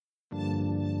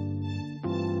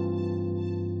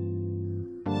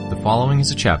following is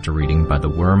a chapter reading by the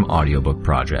Worm Audiobook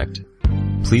Project.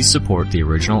 Please support the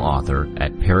original author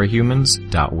at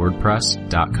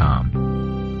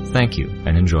parahumans.wordpress.com. Thank you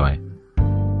and enjoy.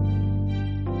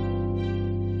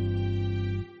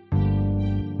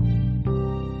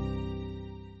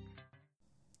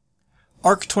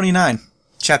 Arc 29,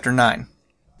 Chapter 9.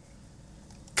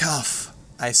 Cuff,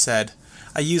 I said.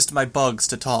 I used my bugs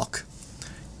to talk.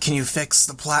 Can you fix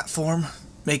the platform?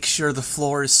 Make sure the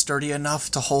floor is sturdy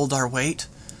enough to hold our weight?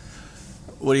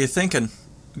 What are you thinking?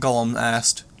 Gollum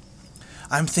asked.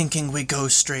 I'm thinking we go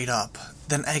straight up,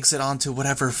 then exit onto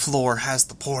whatever floor has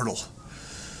the portal.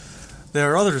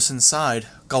 There are others inside,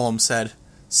 Gollum said.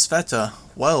 Sveta,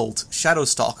 Weld,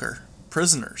 Shadowstalker,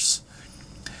 prisoners.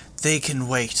 They can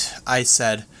wait, I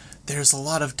said. There's a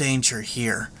lot of danger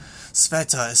here.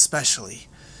 Sveta especially.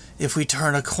 If we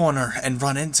turn a corner and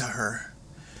run into her.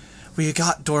 We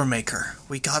got Doormaker.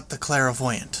 We got the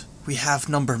Clairvoyant. We have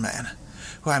Numberman,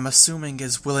 who I'm assuming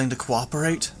is willing to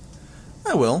cooperate.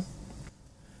 I will.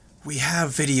 We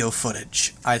have video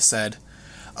footage, I said,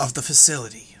 of the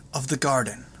facility, of the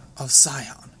garden, of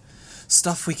Scion.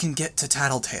 Stuff we can get to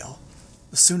Tattletale.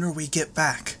 The sooner we get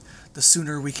back, the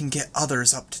sooner we can get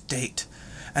others up to date,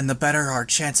 and the better our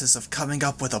chances of coming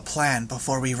up with a plan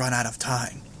before we run out of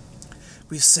time.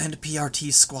 We send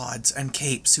PRT squads and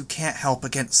capes who can't help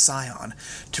against Scion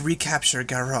to recapture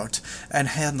Garrote and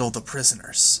handle the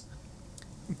prisoners.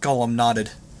 Gollum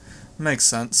nodded. Makes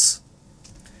sense.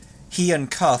 He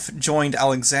and Cuff joined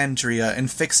Alexandria in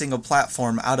fixing a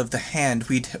platform out of the hand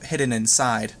we'd hidden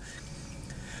inside.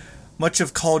 Much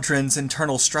of Cauldron's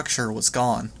internal structure was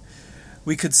gone.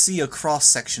 We could see a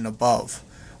cross-section above,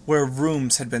 where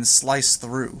rooms had been sliced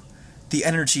through. The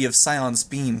energy of Scion's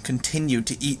beam continued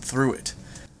to eat through it,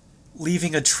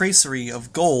 leaving a tracery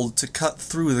of gold to cut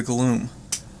through the gloom.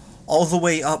 All the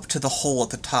way up to the hole at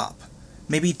the top.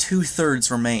 Maybe 2/3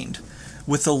 remained,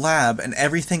 with the lab and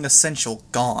everything essential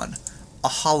gone. A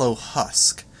hollow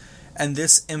husk. And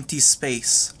this empty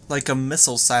space, like a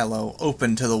missile silo,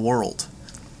 open to the world.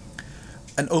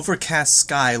 An overcast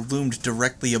sky loomed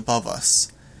directly above us,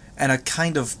 and a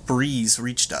kind of breeze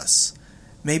reached us,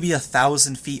 maybe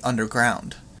 1,000 feet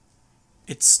underground.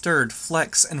 It stirred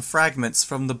flecks and fragments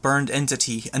from the burned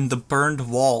entity and the burned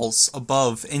walls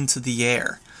above into the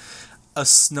air. A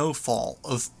snowfall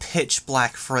of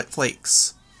pitch-black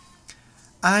flakes.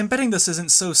 I'm betting this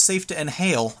isn't so safe to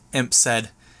inhale, Imp said.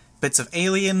 Bits of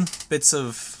alien, bits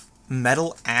of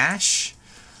metal ash?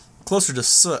 Closer to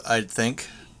soot, I'd think,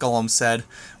 Gollum said,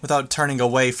 without turning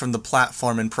away from the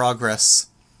platform in progress.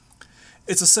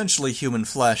 It's essentially human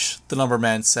flesh, the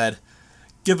Numberman said,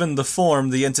 given the form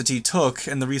the entity took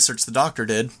and the research the doctor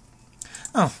did.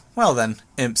 Oh, well then,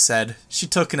 Imp said. She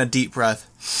took in a deep breath.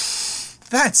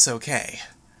 That's okay.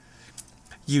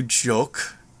 You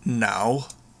joke? Now?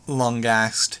 Lung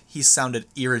asked. He sounded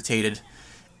irritated.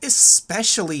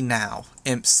 Especially now,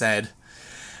 Imp said.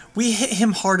 We hit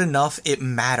him hard enough it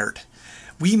mattered.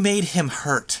 We made him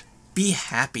hurt. Be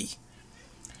happy.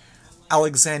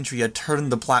 Alexandria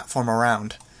turned the platform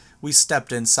around. We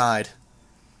stepped inside.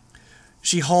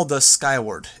 She hauled us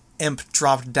skyward. Imp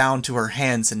dropped down to her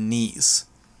hands and knees.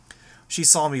 She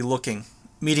saw me looking,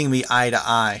 meeting me eye to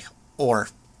eye, or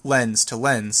lens to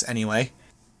lens, anyway.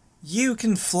 You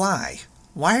can fly.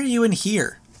 Why are you in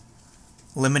here?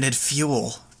 Limited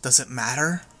fuel. Does it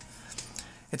matter?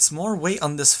 It's more weight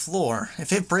on this floor.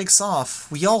 If it breaks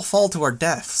off, we all fall to our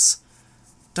deaths.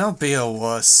 Don't be a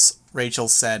wuss, Rachel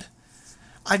said.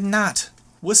 I'm not.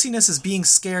 Wussiness is being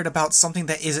scared about something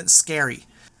that isn't scary.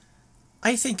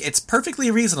 I think it's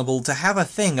perfectly reasonable to have a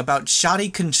thing about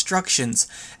shoddy constructions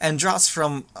and drops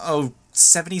from,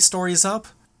 70 stories up?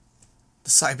 The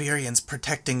Siberians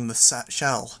protecting the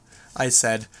shell, I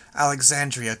said.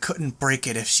 Alexandria couldn't break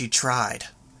it if she tried.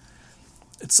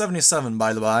 It's 77,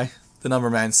 by the by, the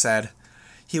Numberman said.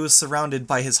 He was surrounded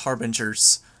by his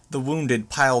harbingers, the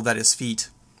wounded piled at his feet.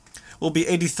 We'll be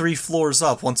 83 floors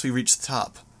up once we reach the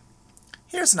top.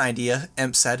 Here's an idea,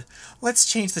 Imp said. Let's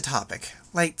change the topic.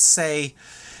 Like, say,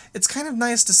 it's kind of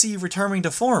nice to see you returning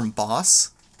to form,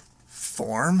 boss.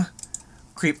 Form?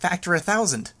 Creep factor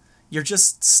 1,000. You're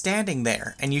just standing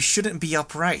there, and you shouldn't be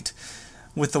upright,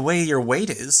 with the way your weight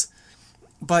is.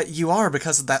 But you are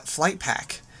because of that flight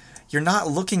pack. You're not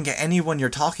looking at anyone you're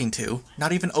talking to,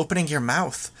 not even opening your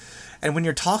mouth. And when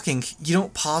you're talking, you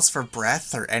don't pause for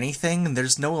breath or anything, and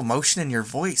there's no emotion in your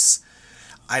voice.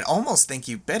 I'd almost think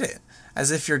you bit it, as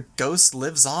if your ghost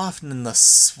lives off in the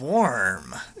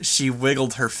swarm. She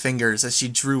wiggled her fingers as she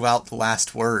drew out the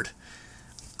last word.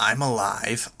 I'm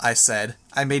alive, I said.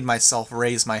 I made myself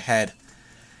raise my head.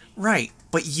 Right,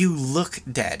 but you look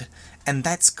dead, and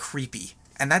that's creepy,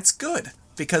 And that's good,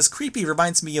 because creepy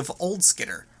reminds me of Old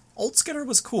Skitter. Old Skitter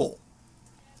was cool.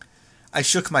 I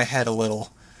shook my head a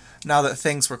little. Now that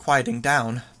things were quieting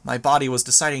down, my body was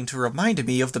deciding to remind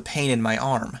me of the pain in my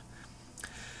arm.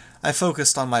 I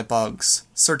focused on my bugs,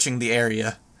 searching the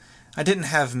area. I didn't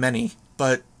have many,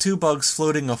 but 2 bugs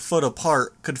floating a foot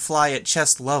apart could fly at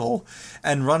chest level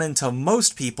and run into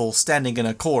most people standing in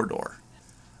a corridor.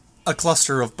 A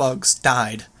cluster of bugs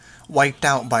died, wiped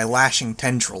out by lashing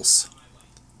tendrils.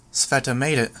 Sveta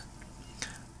made it.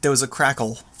 There was a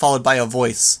crackle, followed by a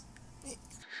voice. You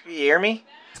hear me?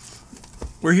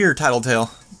 We're here,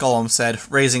 Tattletale, Gollum said,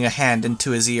 raising a hand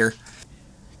into his ear.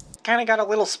 Kinda got a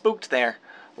little spooked there.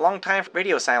 Long time for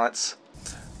radio silence.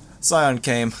 Scion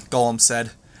came, Gollum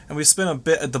said, and we spent a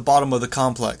bit at the bottom of the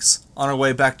complex, on our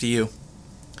way back to you.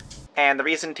 And the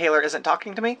reason Taylor isn't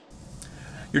talking to me?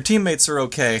 Your teammates are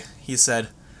okay, he said.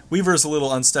 Weaver's a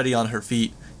little unsteady on her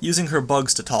feet. Using her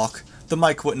bugs to talk, the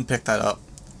mic wouldn't pick that up.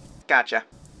 Gotcha.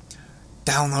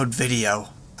 Download video,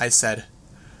 I said.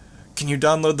 Can you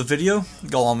download the video?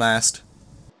 Gollum asked.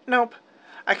 Nope.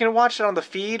 I can watch it on the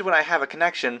feed when I have a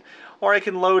connection, or I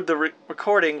can load the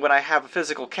recording when I have a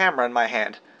physical camera in my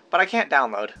hand, but I can't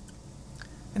download.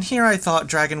 And here I thought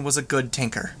Dragon was a good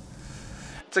tinker.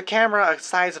 It's a camera the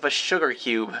size of a sugar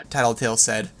cube, Tattletale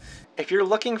said. If you're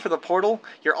looking for the portal,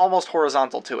 you're almost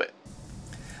horizontal to it.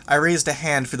 I raised a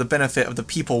hand for the benefit of the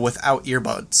people without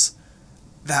earbuds.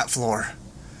 That floor.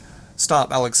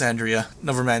 Stop, Alexandria,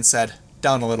 Neverman said.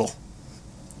 Down a little.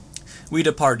 We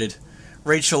departed.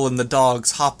 Rachel and the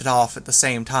dogs hopped off at the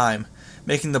same time,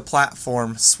 making the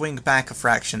platform swing back a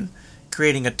fraction,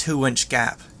 creating a 2-inch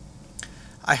gap.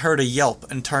 I heard a yelp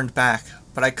and turned back,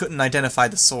 but I couldn't identify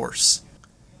the source.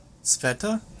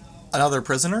 Sveta? Another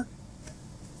prisoner?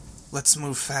 Let's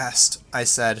move fast, I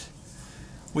said.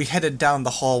 We headed down the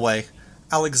hallway.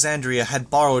 Alexandria had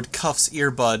borrowed Cuff's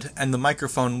earbud, and the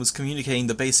microphone was communicating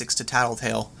the basics to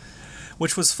Tattletale,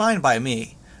 which was fine by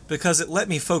me, because it let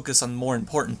me focus on more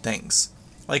important things,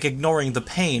 like ignoring the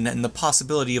pain and the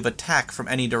possibility of attack from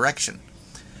any direction.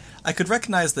 I could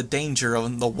recognize the danger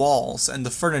on the walls and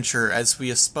the furniture as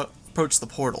we approached the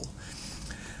portal.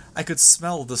 I could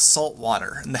smell the salt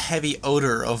water and the heavy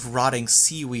odor of rotting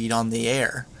seaweed on the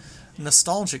air. A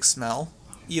nostalgic smell,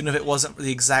 even if it wasn't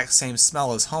the exact same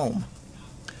smell as home.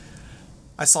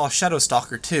 I saw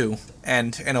Shadowstalker too,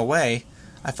 and, in a way,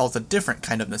 I felt a different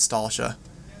kind of nostalgia.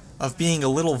 Of being a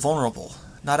little vulnerable,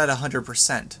 not at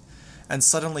 100%, and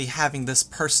suddenly having this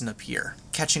person appear,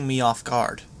 catching me off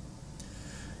guard.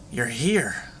 You're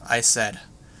here, I said.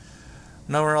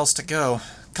 Nowhere else to go.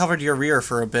 Covered your rear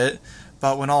for a bit,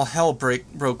 but when all hell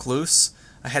broke loose,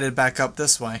 I headed back up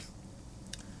this way.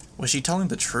 Was she telling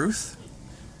the truth?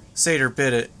 Satyr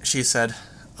bit it, she said.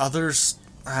 Others,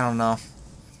 I don't know.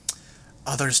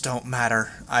 Others don't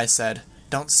matter, I said.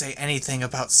 Don't say anything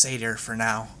about Satyr for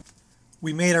now.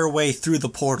 We made our way through the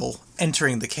portal,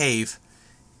 entering the cave.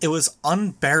 It was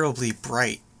unbearably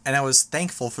bright, and I was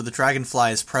thankful for the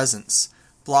dragonfly's presence,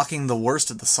 blocking the worst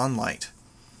of the sunlight.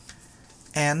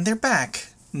 And they're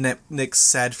back, Nyx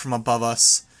said from above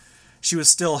us. She was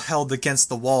still held against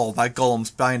the wall by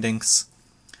Gollum's bindings.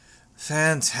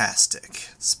 Fantastic,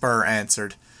 Spur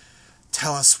answered.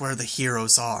 Tell us where the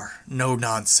heroes are. No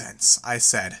nonsense, I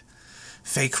said.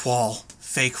 Fake wall,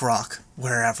 fake rock,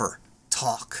 wherever.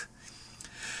 Talk.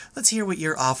 Let's hear what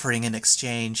you're offering in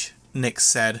exchange, Nyx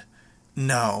said.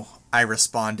 No, I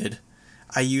responded.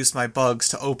 I used my bugs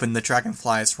to open the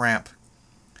dragonfly's ramp.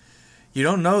 You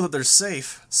don't know that they're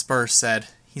safe, Spur said.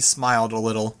 He smiled a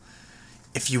little.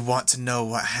 If you want to know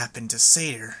what happened to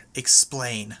Satyr,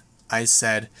 explain, I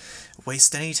said.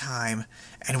 Waste any time,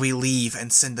 and we leave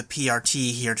and send the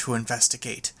PRT here to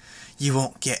investigate. You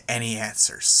won't get any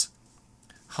answers.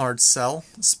 Hard sell?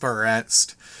 Spur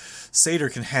asked. Satyr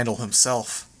can handle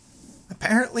himself.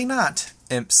 Apparently not,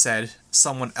 Imp said.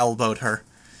 Someone elbowed her.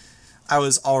 I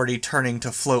was already turning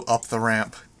to float up the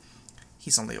ramp.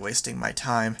 He's only wasting my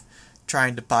time,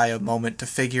 trying to buy a moment to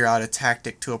figure out a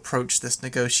tactic to approach this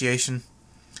negotiation.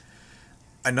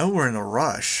 I know we're in a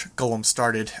rush, Gollum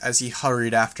started as he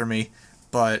hurried after me,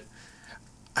 but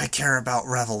I care about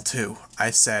Revel too, I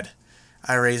said.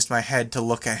 I raised my head to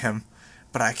look at him,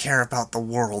 but I care about the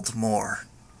world more.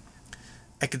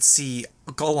 I could see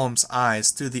Gollum's eyes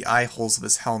through the eye holes of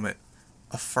his helmet.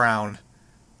 A frown.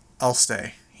 I'll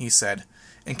stay, he said,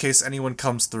 in case anyone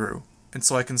comes through, and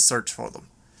so I can search for them.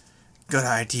 Good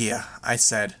idea, I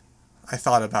said. I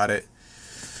thought about it.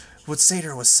 What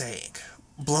Satyr was saying.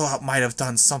 Blowout might have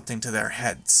done something to their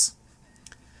heads.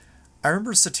 I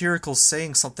remember Satyricals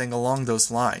saying something along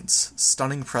those lines.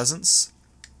 Stunning presence?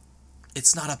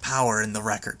 It's not a power in the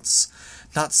records.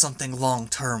 Not something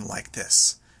long-term like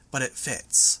this, but it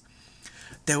fits.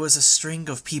 There was a string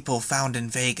of people found in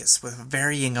Vegas with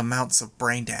varying amounts of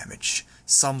brain damage,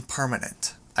 some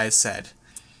permanent, I said.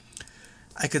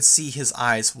 I could see his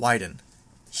eyes widen.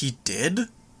 He did?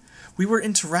 We were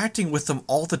interacting with them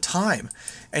all the time,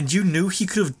 and you knew he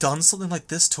could have done something like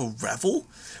this to Revel?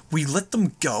 We let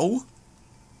them go?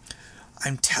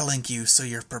 I'm telling you so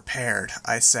you're prepared,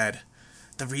 I said.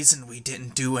 The reason we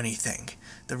didn't do anything,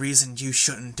 the reason you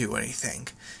shouldn't do anything,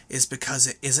 is because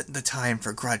it isn't the time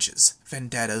for grudges,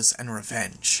 vendettas, and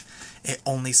revenge. It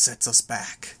only sets us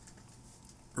back.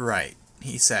 Right,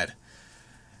 he said.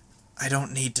 I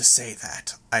don't need to say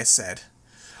that, I said.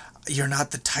 You're not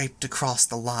the type to cross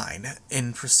the line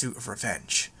in pursuit of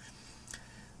revenge.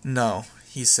 No,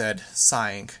 he said,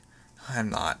 sighing. I'm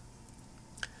not.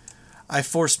 I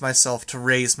forced myself to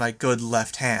raise my good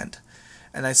left hand,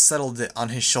 and I settled it on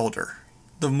his shoulder.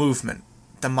 The movement,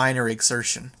 the minor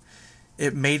exertion,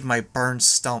 it made my burned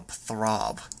stump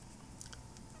throb.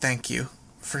 Thank you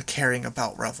for caring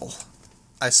about Revel.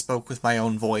 I spoke with my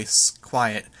own voice,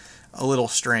 quiet, a little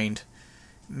strained.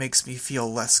 It makes me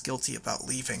feel less guilty about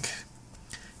leaving.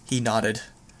 He nodded.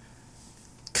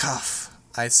 Cuff,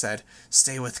 I said.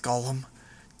 Stay with Gollum.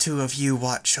 2 of you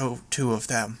watch 2 of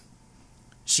them.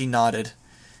 She nodded.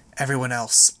 Everyone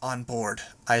else on board,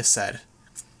 I said.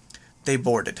 They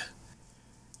boarded.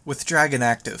 With Dragon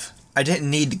active, I didn't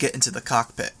need to get into the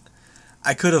cockpit.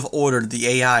 I could have ordered the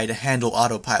AI to handle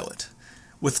autopilot,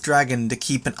 with Dragon to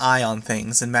keep an eye on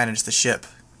things and manage the ship.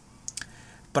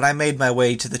 But I made my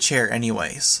way to the chair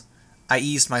anyways. I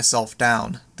eased myself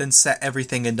down, then set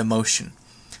everything into motion.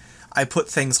 I put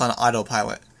things on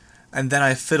autopilot, and then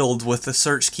I fiddled with the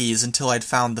search keys until I'd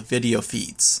found the video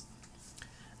feeds.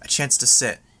 A chance to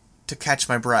sit, to catch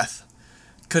my breath.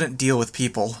 Couldn't deal with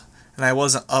people, and I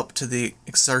wasn't up to the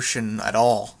exertion at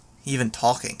all, even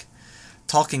talking.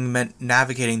 Talking meant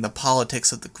navigating the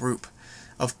politics of the group,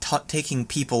 of taking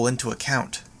people into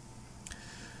account.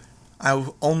 I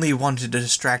only wanted to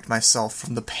distract myself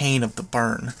from the pain of the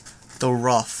burn, the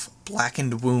rough,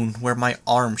 blackened wound where my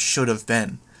arm should have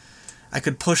been. I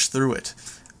could push through it,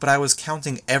 but I was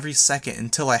counting every second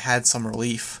until I had some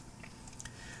relief.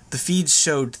 The feeds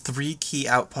showed 3 key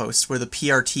outposts where the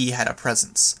PRT had a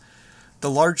presence. The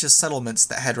largest settlements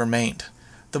that had remained,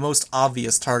 the most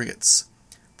obvious targets.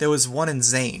 There was one in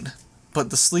Zane, but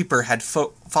the Sleeper had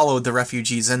followed the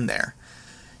refugees in there.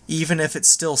 Even if it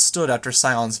still stood after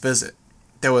Scion's visit,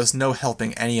 there was no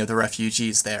helping any of the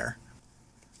refugees there.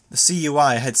 The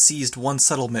CUI had seized one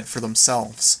settlement for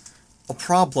themselves, a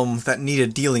problem that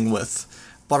needed dealing with,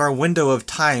 but our window of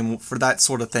time for that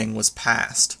sort of thing was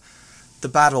past. The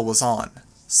battle was on.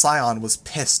 Scion was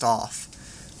pissed off.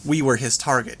 We were his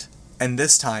target, and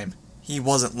this time, he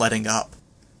wasn't letting up.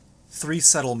 3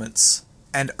 settlements,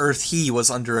 and Earth He was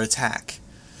under attack.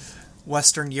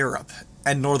 Western Europe,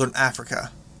 and Northern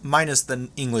Africa, minus the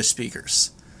English speakers.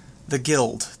 The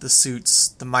Guild, the Suits,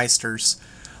 the Meisters,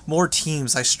 more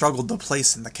teams I struggled to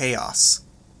place in the chaos.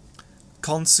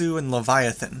 Khonsu and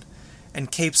Leviathan,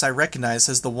 and capes I recognized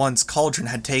as the ones Cauldron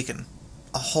had taken.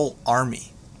 A whole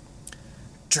army.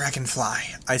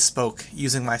 Dragonfly, I spoke,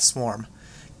 using my swarm.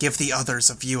 Give the others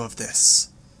a view of this.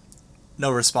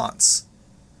 No response.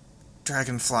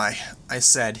 Dragonfly, I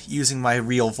said, using my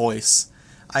real voice.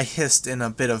 I hissed in a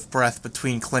bit of breath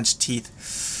between clenched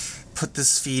teeth. Put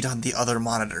this feed on the other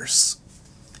monitors.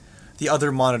 The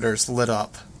other monitors lit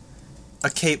up. A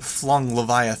cape flung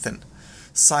Leviathan.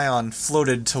 Scion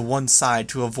floated to one side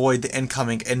to avoid the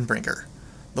incoming Endbringer.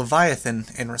 Leviathan,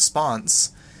 in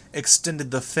response,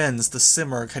 extended the fins the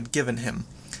Simurgh had given him,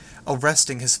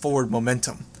 arresting his forward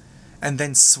momentum, and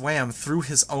then swam through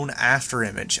his own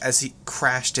afterimage as he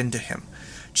crashed into him,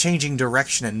 changing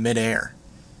direction in midair.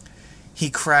 He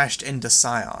crashed into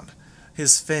Scion,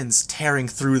 his fins tearing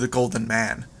through the Golden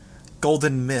Man.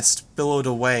 Golden mist billowed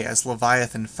away as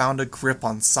Leviathan found a grip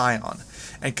on Scion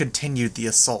and continued the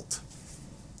assault.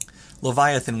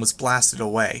 Leviathan was blasted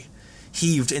away,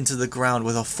 heaved into the ground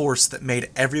with a force that made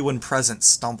everyone present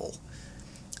stumble.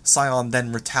 Scion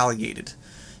then retaliated,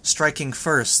 striking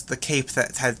first the cape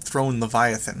that had thrown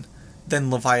Leviathan, then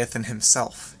Leviathan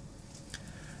himself.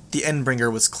 The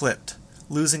Endbringer was clipped,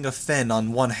 losing a fin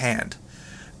on one hand,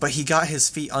 but he got his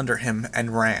feet under him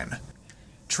and ran,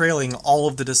 trailing all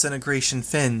of the disintegration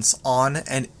fins on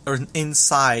and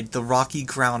inside the rocky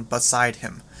ground beside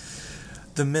him.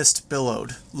 The mist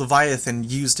billowed. Leviathan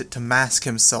used it to mask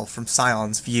himself from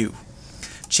Scion's view,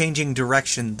 changing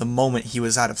direction the moment he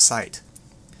was out of sight.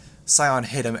 Scion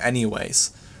hit him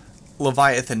anyways.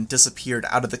 Leviathan disappeared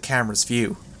out of the camera's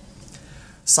view.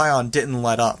 Scion didn't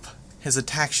let up. His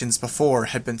actions before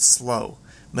had been slow,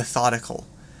 methodical.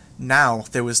 Now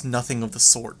there was nothing of the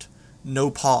sort. No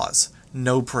pause,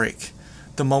 no break.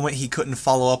 The moment he couldn't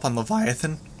follow up on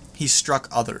Leviathan, he struck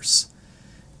others.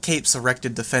 Capes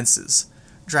erected defenses.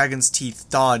 Dragon's Teeth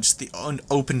dodged the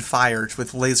open fire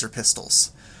with laser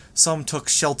pistols. Some took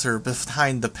shelter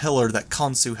behind the pillar that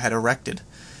Khonsu had erected.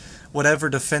 Whatever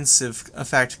defensive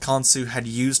effect Khonsu had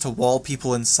used to wall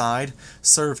people inside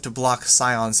served to block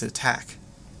Scion's attack.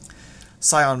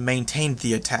 Scion maintained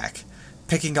the attack,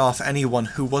 picking off anyone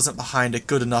who wasn't behind a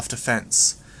good enough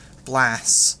defense.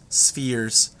 Blasts,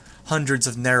 spheres, hundreds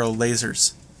of narrow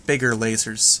lasers, bigger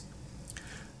lasers.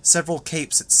 Several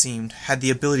capes, it seemed, had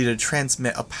the ability to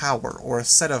transmit a power or a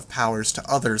set of powers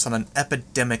to others on an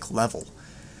epidemic level.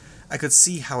 I could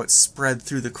see how it spread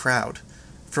through the crowd,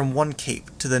 from one cape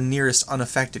to the nearest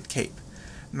unaffected cape.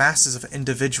 Masses of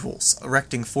individuals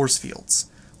erecting force fields,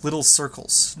 little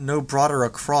circles, no broader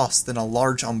across than a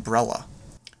large umbrella.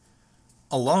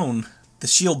 Alone, the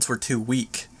shields were too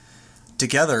weak.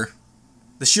 Together,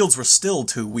 the shields were still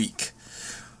too weak.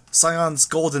 Scion's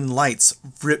golden lights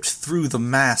ripped through the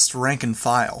massed rank and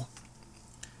file.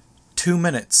 2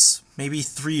 minutes, maybe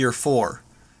 3 or 4,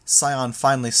 Scion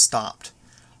finally stopped.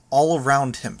 All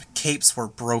around him, capes were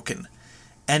broken.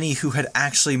 Any who had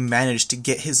actually managed to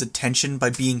get his attention by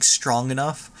being strong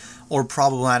enough, or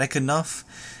problematic enough,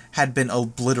 had been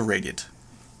obliterated.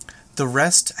 The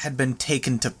rest had been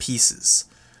taken to pieces,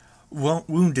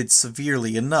 wounded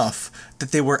severely enough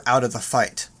that they were out of the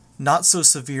fight, not so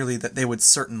severely that they would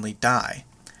certainly die.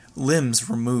 Limbs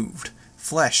removed,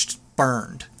 flesh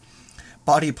burned,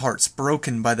 body parts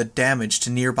broken by the damage to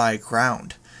nearby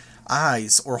ground,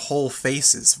 eyes or whole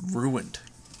faces ruined.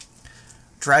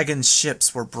 Dragon's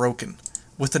ships were broken,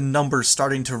 with the numbers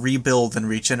starting to rebuild and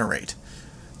regenerate.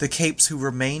 The capes who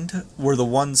remained were the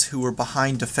ones who were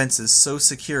behind defenses so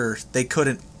secure they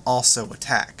couldn't also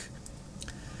attack.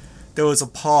 There was a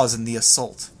pause in the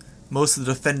assault. Most of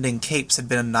the defending capes had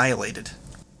been annihilated.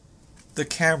 The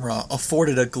camera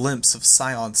afforded a glimpse of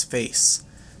Scion's face,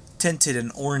 tinted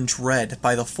an orange-red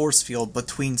by the force field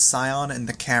between Scion and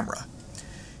the camera.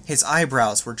 His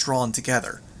eyebrows were drawn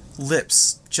together,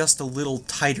 lips just a little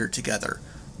tighter together,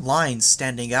 lines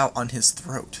standing out on his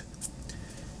throat.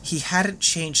 He hadn't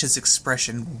changed his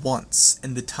expression once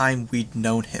in the time we'd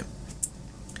known him.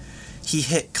 He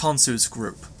hit Khonsu's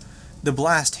group. The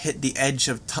blast hit the edge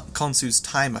of Khonsu's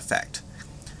time effect.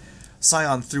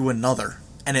 Scion threw another,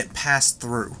 and it passed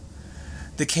through.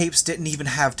 The capes didn't even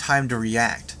have time to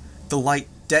react. The light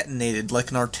detonated like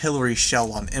an artillery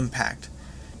shell on impact,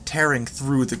 tearing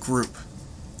through the group.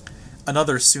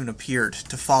 Another soon appeared,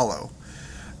 to follow.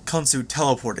 Khonsu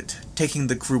teleported, taking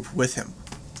the group with him.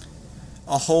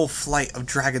 A whole flight of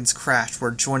dragons crashed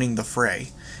were joining the fray,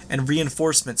 and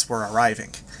reinforcements were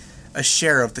arriving. A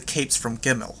share of the capes from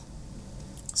Gimel.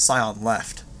 Scion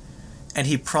left, and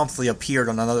he promptly appeared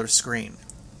on another screen,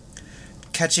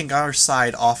 catching our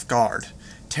side off guard,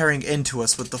 tearing into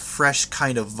us with the fresh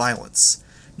kind of violence,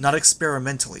 not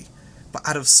experimentally, but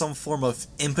out of some form of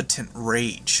impotent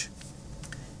rage.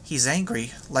 "He's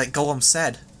angry, like Golem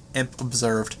said," Imp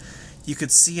observed. "You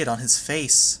could see it on his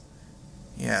face."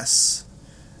 Yes,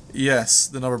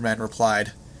 the Numberman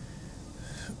replied.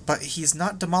 "But he's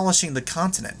not demolishing the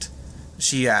continent,"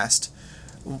 she asked.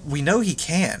 "We know he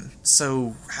can,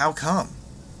 so how come?"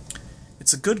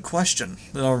 "It's a good question,"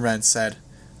 the Numberman said.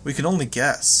 "We can only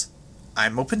guess."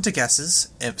 "I'm open to guesses,"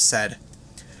 Imp said.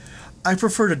 "I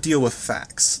prefer to deal with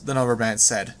facts," the Numberman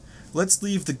said. "Let's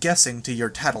leave the guessing to your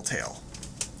tattletale."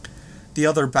 The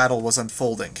other battle was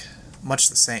unfolding, much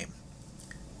the same.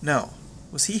 No,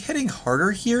 was he hitting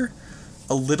harder here?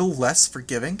 A little less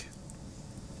forgiving?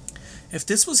 If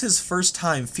this was his first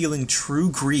time feeling true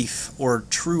grief or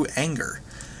true anger,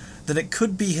 then it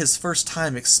could be his first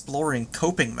time exploring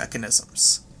coping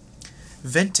mechanisms.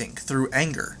 Venting through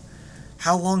anger.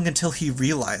 How long until he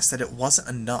realized that it wasn't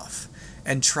enough,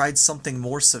 and tried something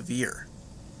more severe?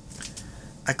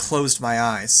 I closed my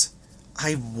eyes.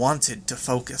 I wanted to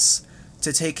focus,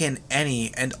 to take in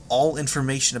any and all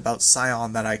information about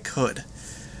Scion that I could,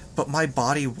 but my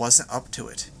body wasn't up to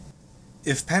it.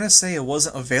 If Panacea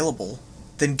wasn't available,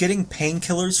 then getting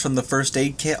painkillers from the first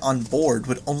aid kit on board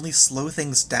would only slow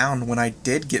things down when I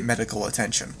did get medical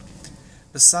attention.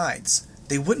 Besides,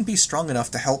 they wouldn't be strong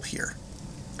enough to help here.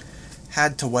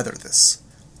 Had to weather this.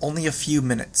 Only a few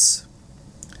minutes.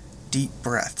 Deep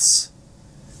breaths.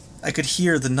 I could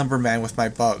hear the Numberman with my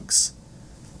bugs.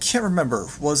 Can't remember,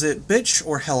 was it Bitch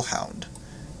or Hellhound?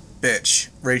 Bitch,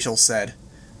 Rachel said.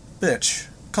 Bitch.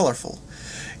 Colorful.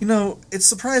 You know, it's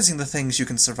surprising the things you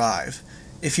can survive,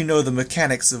 if you know the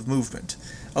mechanics of movement.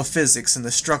 of physics and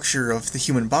the structure of the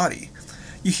human body.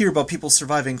 You hear about people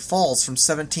surviving falls from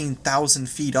 17,000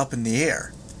 feet up in the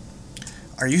air.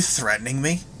 Are you threatening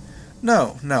me?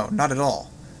 No, not at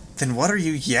all. Then what are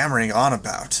you yammering on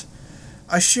about?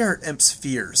 I share Imp's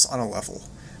fears on a level.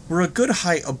 We're a good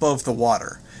height above the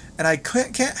water, and I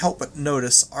can't help but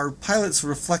notice our pilot's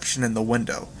reflection in the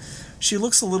window. She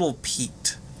looks a little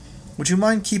peaked. Would you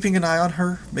mind keeping an eye on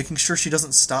her, making sure she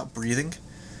doesn't stop breathing?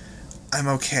 I'm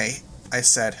okay, I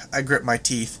said. I grit my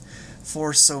teeth.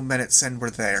 4 so minutes in we're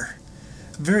there.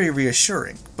 Very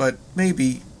reassuring, but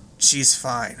maybe she's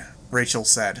fine, Rachel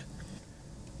said.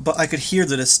 But I could hear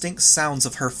the distinct sounds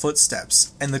of her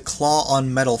footsteps and the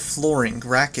claw-on-metal flooring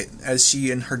racket as she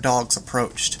and her dogs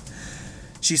approached.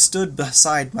 She stood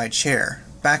beside my chair,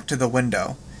 back to the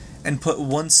window, and put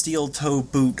one steel-toe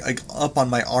boot up on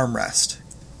my armrest.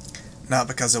 Not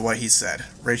because of what he said,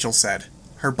 Rachel said.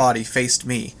 Her body faced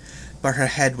me, but her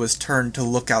head was turned to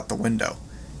look out the window.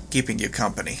 Keeping you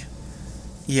company.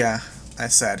 Yeah, I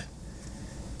said.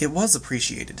 It was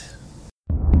appreciated.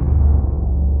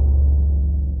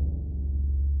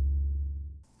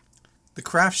 The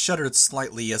craft shuddered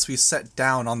slightly as we sat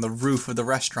down on the roof of the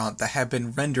restaurant that had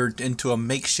been rendered into a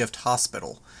makeshift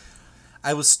hospital.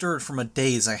 I was stirred from a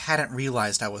daze I hadn't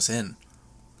realized I was in.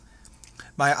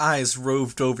 My eyes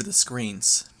roved over the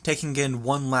screens, taking in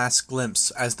one last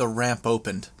glimpse as the ramp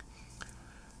opened.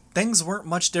 Things weren't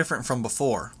much different from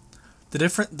before. The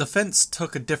defense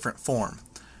took a different form.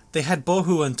 They had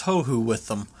Bohu and Tohu with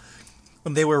them,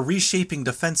 and they were reshaping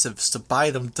defensives to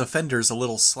buy the defenders a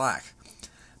little slack.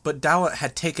 But Dowlett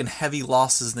had taken heavy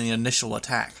losses in the initial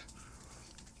attack.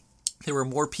 There were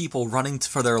more people running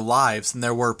for their lives than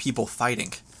there were people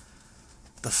fighting.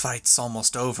 The fight's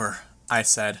almost over, I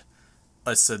said.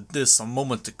 I said this a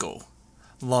moment ago,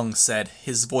 Lung said,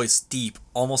 his voice deep,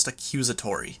 almost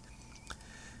accusatory.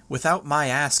 Without my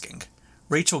asking,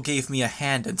 Rachel gave me a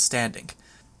hand in standing,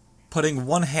 putting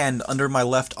one hand under my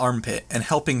left armpit and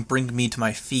helping bring me to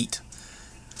my feet.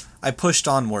 I pushed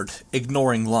onward,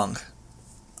 ignoring Lung.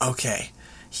 Okay,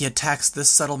 he attacks this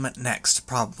settlement next,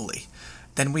 probably.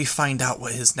 Then we find out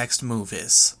what his next move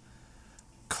is.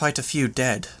 Quite a few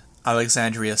dead,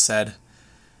 Alexandria said.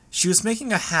 She was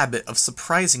making a habit of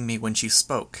surprising me when she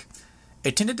spoke.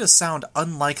 It tended to sound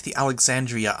unlike the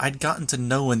Alexandria I'd gotten to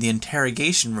know in the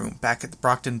interrogation room back at the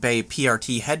Brockton Bay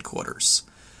PRT headquarters.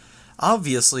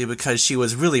 Obviously because she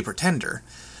was really Pretender,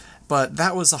 but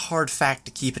that was a hard fact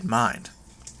to keep in mind.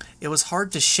 It was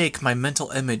hard to shake my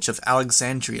mental image of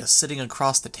Alexandria sitting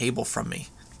across the table from me.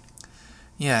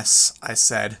 Yes, I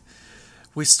said.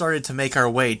 We started to make our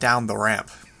way down the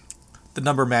ramp. The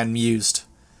numberman mused.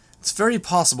 It's very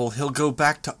possible he'll go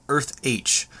back to Earth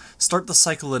H, start the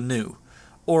cycle anew,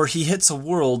 or he hits a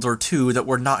world or two that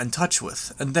we're not in touch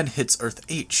with, and then hits Earth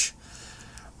H.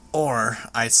 Or,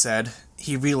 I said,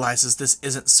 he realizes this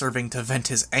isn't serving to vent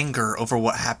his anger over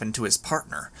what happened to his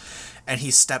partner, and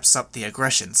he steps up the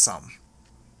aggression some.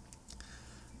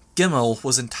 Gimel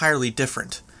was entirely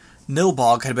different.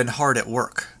 Nilbog had been hard at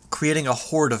work, creating a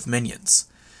horde of minions.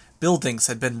 Buildings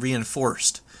had been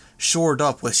reinforced, shored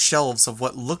up with shelves of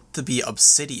what looked to be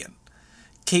obsidian.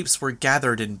 Capes were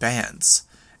gathered in bands,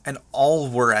 and all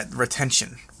were at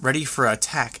retention, ready for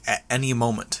attack at any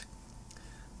moment.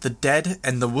 The dead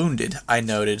and the wounded, I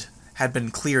noted, had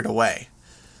been cleared away.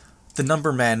 The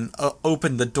numberman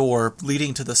opened the door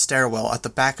leading to the stairwell at the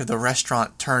back of the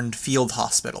restaurant-turned-field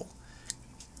hospital.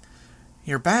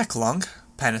 You're back, Lung,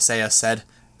 Panacea said.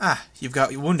 You've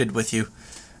got wounded with you.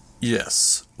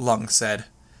 Yes, Lung said.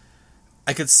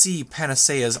 I could see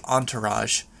Panacea's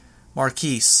entourage,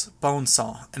 Marquise,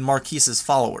 Bonesaw, and Marquise's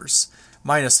followers,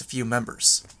 minus a few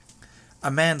members.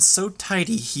 A man so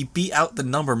tidy he beat out the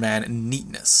numberman in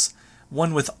neatness,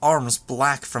 one with arms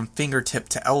black from fingertip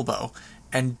to elbow,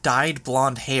 and dyed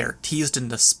blonde hair teased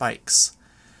into spikes.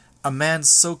 A man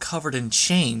so covered in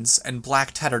chains and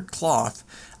black tattered cloth,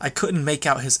 I couldn't make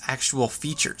out his actual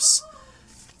features.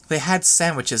 They had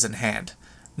sandwiches in hand,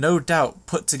 no doubt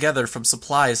put together from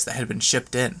supplies that had been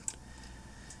shipped in.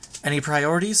 Any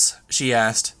priorities? She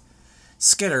asked.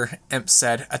 Skitter, Imp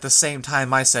said, at the same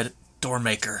time I said,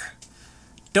 Doormaker.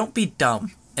 Don't be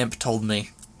dumb, Imp told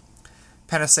me.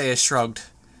 Panacea shrugged.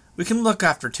 We can look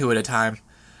after 2 at a time.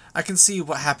 I can see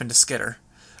what happened to Skitter.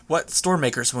 What's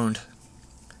Doormaker's wound?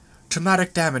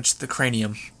 Traumatic damage to the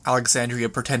cranium, Alexandria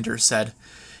Pretender said.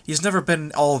 He's never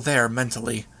been all there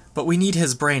mentally, but we need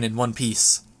his brain in one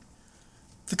piece.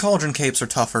 The cauldron capes are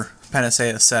tougher,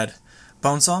 Panacea said.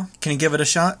 Bonesaw, can you give it a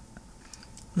shot?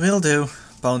 Will do,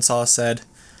 Bonesaw said.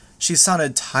 She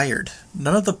sounded tired,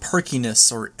 none of the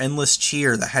perkiness or endless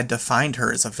cheer that had defined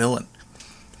her as a villain.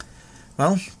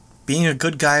 Well, Being a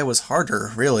good guy was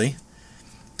harder, really.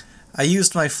 I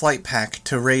used my flight pack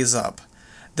to raise up,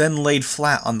 then laid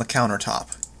flat on the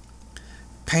countertop.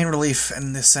 Pain relief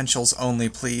and essentials only,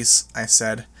 please, I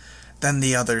said. Then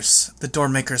the others, the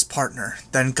doormaker's partner,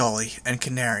 then Gully and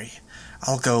Canary.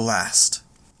 I'll go last.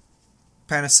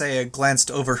 Panacea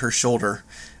glanced over her shoulder,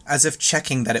 as if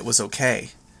checking that it was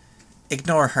okay.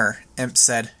 Ignore her, Imp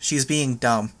said. She's being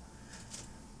dumb.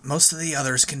 Most of the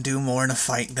others can do more in a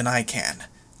fight than I can.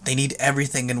 They need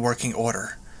everything in working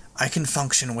order. I can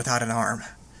function without an arm.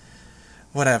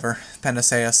 Whatever,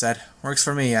 Panacea said. Works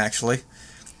for me, actually.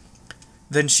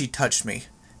 Then she touched me,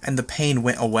 and the pain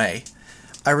went away.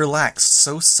 I relaxed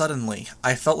so suddenly,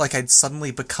 I felt like I'd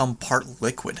suddenly become part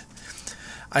liquid.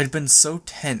 I'd been so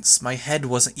tense, my head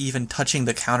wasn't even touching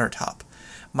the countertop.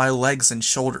 My legs and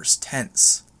shoulders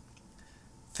tense.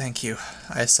 Thank you,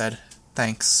 I said.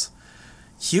 Thanks.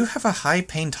 You have a high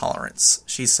pain tolerance,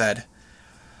 she said.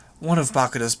 One of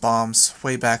Bakuda's bombs,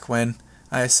 way back when,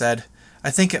 I said.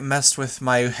 I think it messed with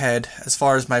my head as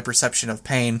far as my perception of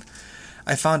pain.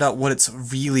 I found out what it's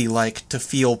really like to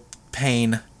feel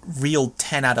pain, real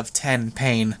 10 out of 10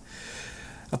 pain.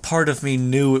 A part of me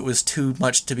knew it was too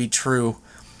much to be true,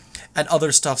 and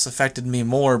other stuff's affected me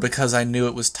more because I knew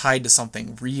it was tied to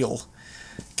something real.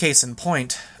 Case in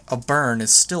point, a burn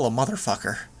is still a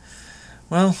motherfucker.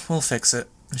 Well, we'll fix it,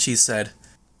 she said.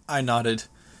 I nodded.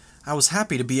 I was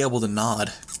happy to be able to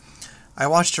nod. I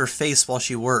watched her face while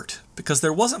she worked, because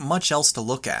there wasn't much else to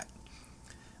look at.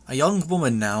 A young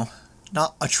woman now,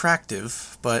 not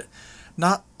attractive, but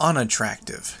not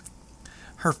unattractive.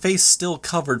 Her face still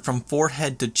covered from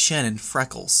forehead to chin in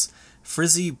freckles,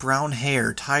 frizzy brown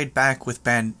hair tied back with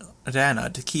bandana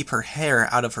to keep her hair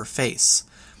out of her face.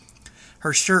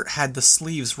 Her shirt had the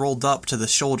sleeves rolled up to the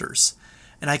shoulders,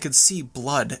 and I could see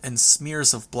blood and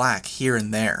smears of black here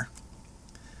and there.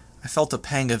 I felt a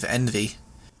pang of envy.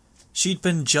 She'd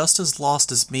been just as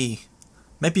lost as me.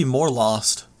 Maybe more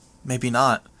lost. Maybe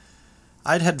not.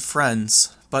 I'd had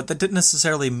friends, but that didn't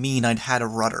necessarily mean I'd had a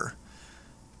rudder.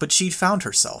 But she'd found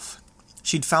herself.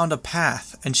 She'd found a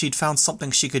path, and she'd found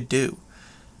something she could do.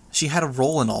 She had a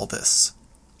role in all this.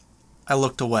 I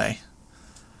looked away.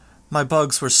 My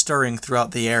bugs were stirring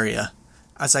throughout the area,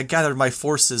 as I gathered my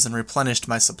forces and replenished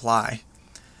my supply.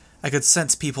 I could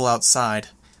sense people outside.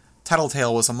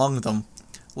 Tattletale was among them,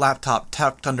 laptop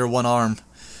tucked under one arm.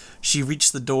 She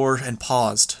reached the door and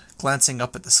paused, glancing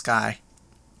up at the sky.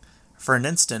 For an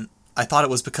instant, I thought it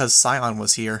was because Scion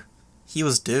was here. He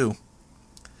was due.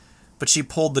 But she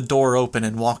pulled the door open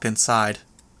and walked inside.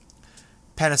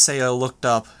 Panacea looked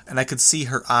up, and I could see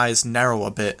her eyes narrow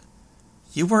a bit.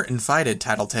 You weren't invited,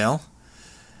 Tattletale.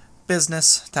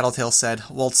 Business, Tattletale said,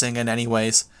 waltzing in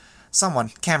anyways. Someone,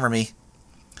 camera me.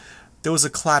 There was a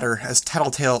clatter as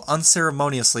Tattletale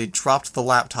unceremoniously dropped the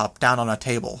laptop down on a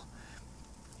table.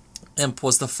 Imp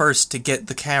was the first to get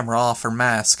the camera off her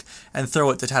mask and throw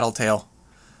it to Tattletale.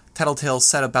 Tattletale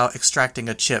set about extracting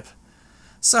a chip.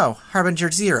 So,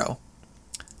 Harbinger 0.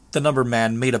 The number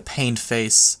man made a pained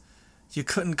face. You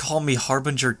couldn't call me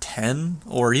Harbinger 10,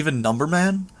 or even Number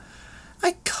Man?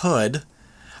 I could.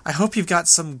 I hope you've got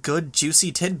some good,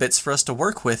 juicy tidbits for us to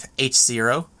work with,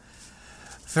 H0.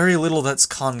 Very little that's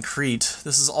concrete.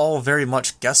 This is all very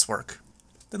much guesswork.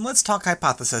 Then let's talk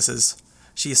hypotheses,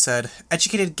 she said.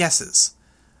 Educated guesses.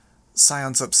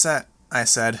 Scion's upset, I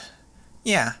said.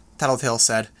 Yeah, Tattletale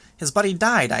said. His buddy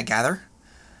died, I gather.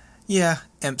 Yeah,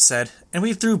 Imp said, and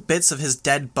we threw bits of his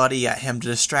dead buddy at him to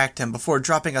distract him before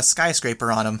dropping a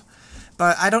skyscraper on him.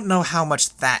 But I don't know how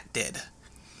much that did.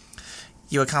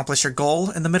 You accomplish your goal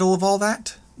in the middle of all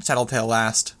that? Tattletale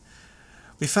asked.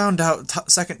 We found out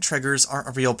second triggers aren't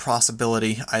a real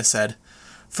possibility, I said.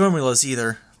 Formulas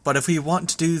either, but if we want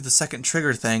to do the second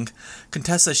trigger thing,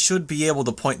 Contessa should be able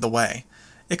to point the way.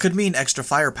 It could mean extra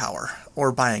firepower,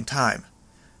 or buying time.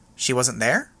 She wasn't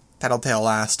there? Tattletale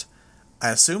asked. I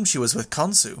assumed she was with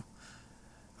Khonsu.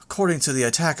 According to the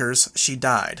attackers, she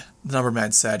died, the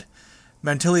numberman said.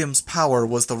 Mantilium's power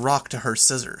was the rock to her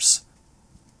scissors.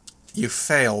 You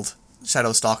failed,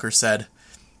 Shadowstalker said.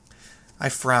 I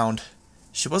frowned.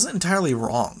 She wasn't entirely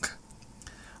wrong.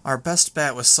 Our best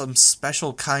bet was some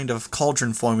special kind of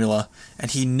cauldron formula,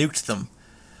 and he nuked them.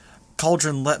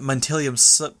 Cauldron let Mantilium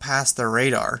slip past their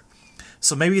radar,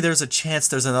 so maybe there's a chance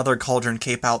there's another Cauldron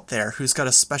Cape out there who's got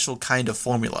a special kind of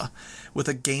formula, with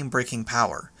a game-breaking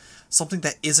power, something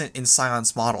that isn't in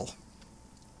Scion's model.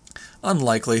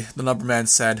 Unlikely, the numberman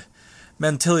said.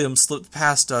 Mantilium slipped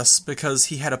past us because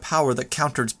he had a power that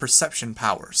countered perception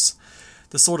powers.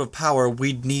 The sort of power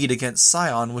we'd need against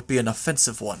Scion would be an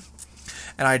offensive one,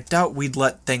 and I doubt we'd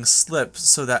let things slip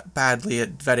so that badly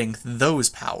at vetting those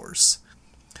powers.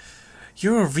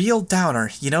 You're a real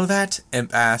downer, you know that?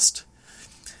 Imp asked.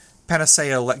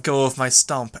 Panacea let go of my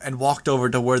stump and walked over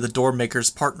to where the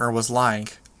doormaker's partner was lying.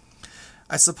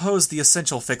 I suppose the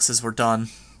essential fixes were done.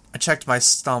 I checked my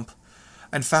stump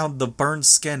and found the burned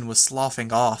skin was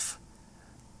sloughing off.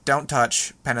 Don't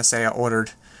touch, Panacea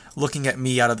ordered, looking at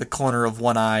me out of the corner of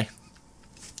one eye.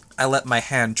 I let my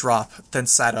hand drop, then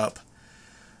sat up.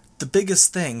 The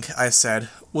biggest thing, I said,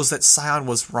 was that Scion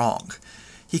was wrong.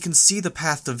 He can see the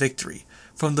path to victory,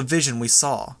 from the vision we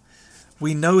saw.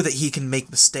 We know that he can make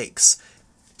mistakes.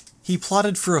 He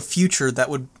plotted for a future that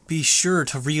would be sure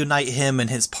to reunite him and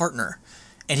his partner,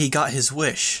 and he got his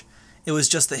wish. It was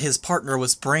just that his partner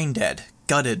was brain-dead,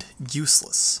 gutted,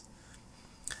 useless.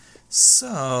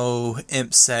 So,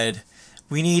 Imp said,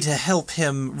 we need to help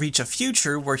him reach a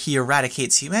future where he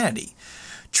eradicates humanity.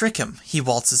 Trick him, he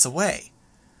waltzes away.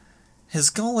 His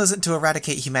goal isn't to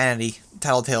eradicate humanity,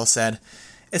 Tattletale said.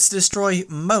 It's to destroy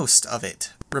most of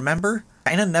it. Remember?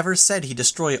 China never said he'd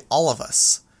destroy all of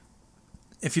us.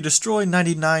 If you destroy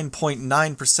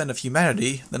 99.9% of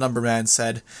humanity, the Numberman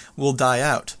said, we'll die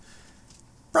out.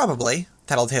 Probably,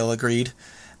 Tattletale agreed,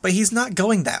 but he's not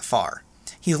going that far.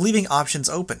 He's leaving options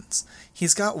open.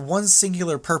 He's got one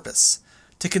singular purpose,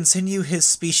 to continue his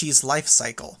species' life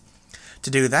cycle. To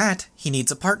do that, he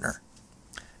needs a partner.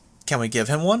 Can we give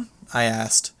him one? I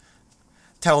asked.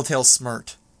 Tattletale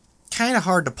smirked. Kinda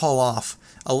hard to pull off,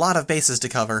 a lot of bases to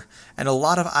cover, and a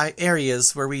lot of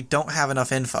areas where we don't have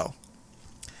enough info.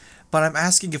 But I'm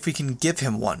asking if we can give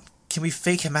him one. Can we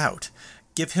fake him out?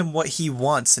 Give him what he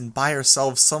wants and buy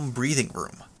ourselves some breathing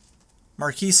room?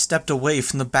 Marquis stepped away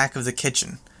from the back of the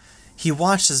kitchen. He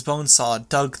watched as Bonesaw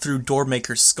dug through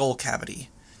Doormaker's skull cavity.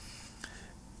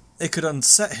 It could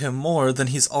unset him more than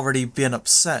he's already been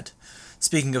upset.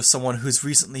 Speaking of someone who's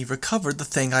recently recovered the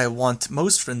thing I want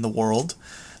most in the world,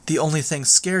 the only thing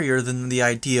scarier than the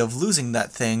idea of losing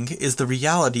that thing is the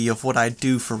reality of what I'd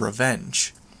do for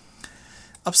revenge.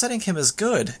 Upsetting him is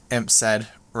good, Imp said,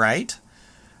 right?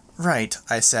 Right,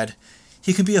 I said.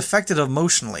 He can be affected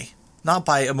emotionally. Not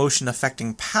by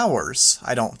emotion-affecting powers,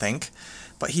 I don't think,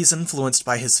 but he's influenced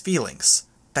by his feelings.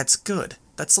 That's good.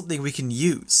 That's something we can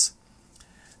use.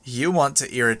 You want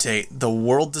to irritate the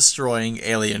world-destroying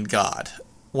alien god,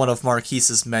 one of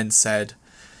Marquise's men said.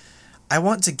 I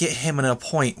want to get him in a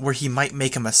point where he might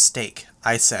make a mistake,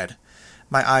 I said.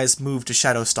 My eyes moved to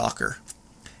Shadowstalker.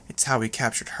 It's how we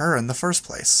captured her in the first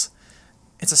place.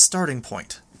 It's a starting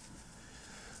point.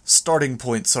 Starting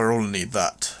points are only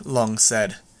that, Lung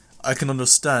said. I can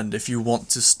understand if you want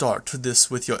to start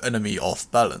this with your enemy off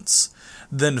balance,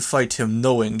 then fight him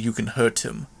knowing you can hurt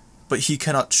him, but he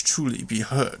cannot truly be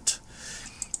hurt.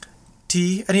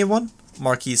 Tea, anyone?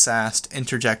 Marquise asked,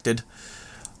 interjected.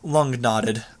 Lung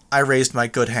nodded. I raised my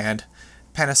good hand.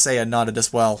 Panacea nodded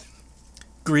as well.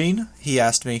 Green? He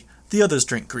asked me. The others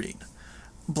drink green.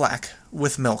 Black,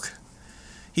 with milk.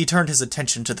 He turned his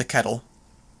attention to the kettle.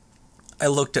 I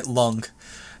looked at Lung,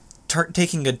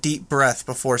 taking a deep breath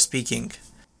before speaking.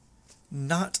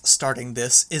 Not starting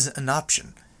this isn't an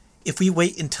option. If we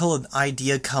wait until an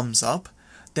idea comes up,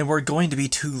 then we're going to be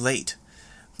too late.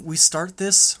 We start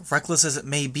this, reckless as it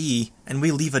may be, and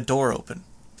we leave a door open.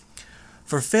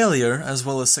 For failure as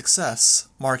well as success,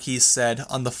 Marquis said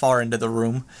on the far end of the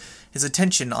room, his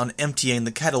attention on emptying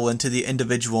the kettle into the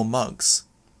individual mugs.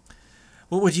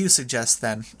 What would you suggest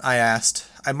then? I asked.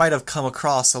 I might have come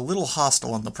across a little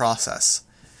hostile in the process.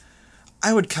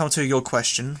 I would counter your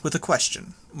question with a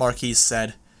question, Marquis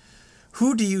said.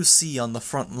 Who do you see on the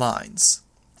front lines?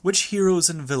 Which heroes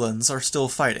and villains are still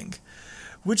fighting?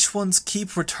 Which ones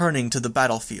keep returning to the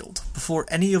battlefield before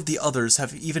any of the others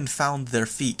have even found their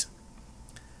feet?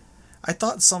 I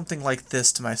thought something like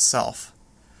this to myself.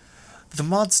 The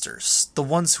monsters, the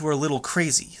ones who are a little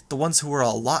crazy, the ones who are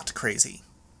a lot crazy.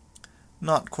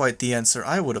 Not quite the answer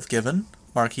I would have given,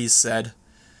 Marquis said.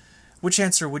 Which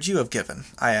answer would you have given?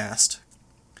 I asked.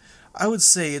 I would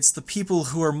say it's the people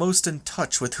who are most in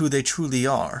touch with who they truly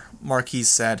are, Marquis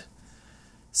said.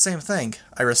 Same thing,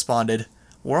 I responded.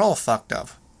 We're all fucked up.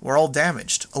 We're all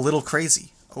damaged, a little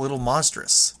crazy, a little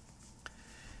monstrous.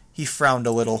 He frowned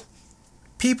a little.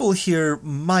 People here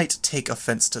might take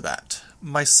offense to that,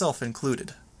 myself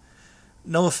included.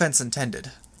 No offense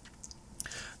intended.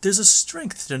 There's a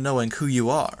strength to knowing who you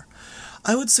are.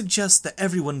 I would suggest that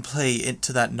everyone play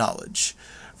into that knowledge.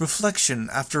 Reflection,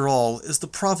 after all, is the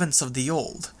province of the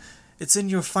old. It's in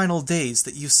your final days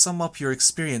that you sum up your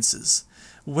experiences,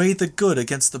 weigh the good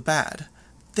against the bad,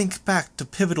 think back to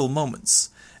pivotal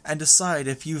moments, and decide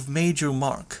if you've made your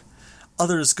mark.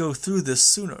 Others go through this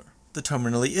sooner, the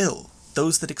terminally ill,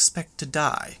 those that expect to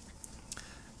die.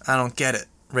 I don't get it,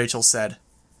 Rachel said.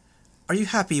 Are you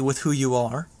happy with who you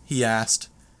are? He asked.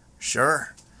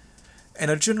 Sure. In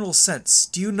a general sense,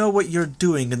 do you know what you're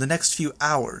doing in the next few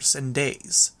hours and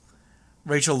days?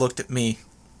 Rachel looked at me.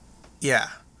 Yeah.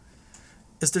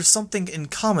 Is there something in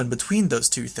common between those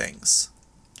two things?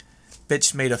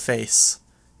 Bitch made a face.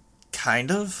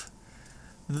 Kind of?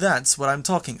 That's what I'm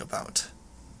talking about.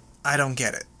 I don't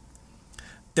get it.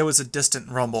 There was a distant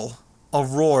rumble. A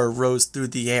roar rose through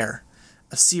the air.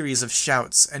 A series of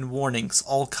shouts and warnings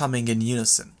all coming in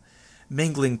unison,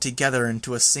 mingling together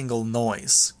into a single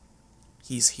noise.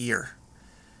 He's here.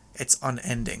 It's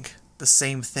unending. The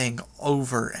same thing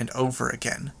over and over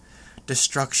again.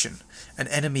 Destruction. An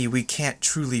enemy we can't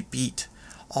truly beat.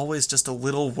 Always just a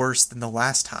little worse than the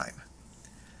last time.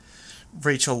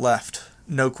 Rachel left.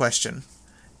 No question.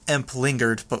 Emp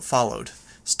lingered but followed,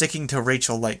 sticking to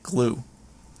Rachel like glue.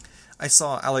 I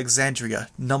saw Alexandria,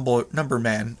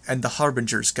 Numberman, and the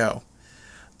Harbingers go.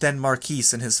 Then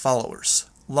Marquise and his followers.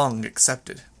 Lung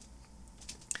accepted.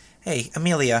 Hey,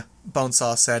 Amelia,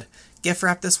 Bonesaw said. Gift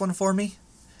wrap this one for me?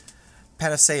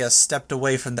 Panacea stepped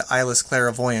away from the eyeless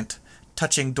clairvoyant,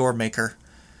 touching Doormaker.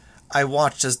 I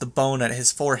watched as the bone at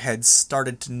his forehead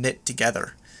started to knit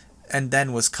together, and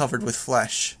then was covered with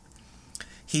flesh.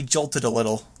 He jolted a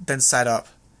little, then sat up.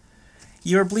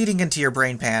 You are bleeding into your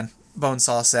brain pan,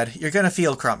 Bonesaw said. You're gonna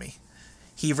feel crummy.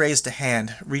 He raised a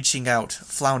hand, reaching out,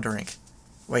 floundering.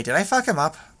 Wait, did I fuck him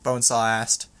up? Bonesaw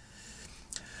asked.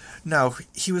 No,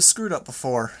 he was screwed up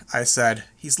before, I said.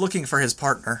 He's looking for his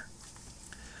partner.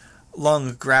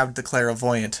 Lung grabbed the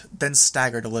clairvoyant, then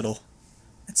staggered a little.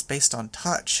 It's based on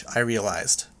touch, I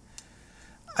realized.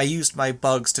 I used my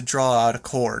bugs to draw out a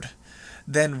cord,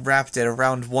 then wrapped it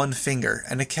around one finger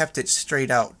and kept it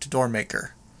straight out to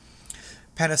Doormaker.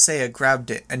 Panacea grabbed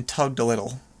it and tugged a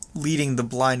little, leading the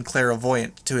blind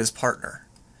clairvoyant to his partner.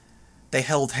 They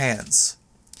held hands.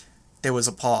 There was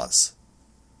a pause.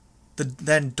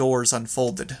 Then doors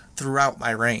unfolded throughout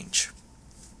my range.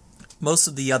 Most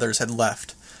of the others had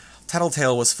left.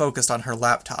 Tattletale was focused on her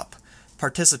laptop,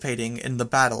 participating in the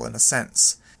battle in a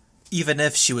sense, even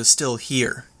if she was still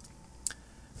here.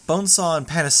 Bonesaw and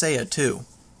Panacea, too.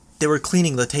 They were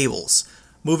cleaning the tables,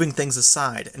 moving things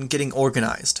aside and getting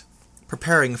organized,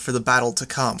 preparing for the battle to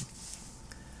come.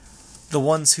 The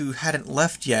ones who hadn't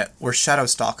left yet were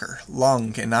Shadowstalker,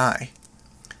 Lung, and I.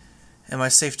 Am I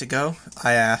safe to go?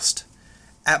 I asked.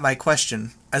 At my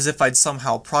question, as if I'd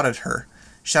somehow prodded her,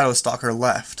 Shadowstalker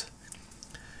left.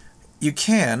 You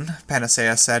can,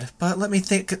 Panacea said, but let me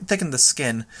thicken the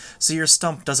skin so your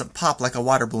stump doesn't pop like a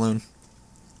water balloon.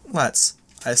 Let's,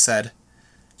 I said.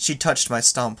 She touched my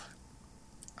stump.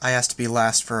 I asked to be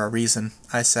last for a reason,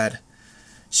 I said.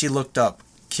 She looked up,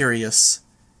 curious.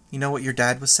 You know what your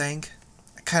dad was saying?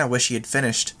 I kind of wish he had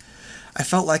finished. I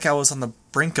felt like I was on the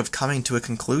brink of coming to a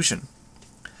conclusion.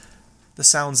 The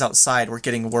sounds outside were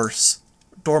getting worse.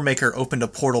 Doormaker opened a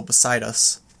portal beside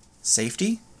us.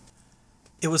 Safety?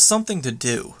 It was something to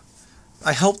do.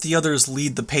 I helped the others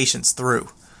lead the patients through.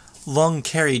 Lung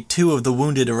carried 2 of the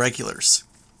wounded irregulars.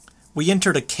 We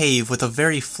entered a cave with a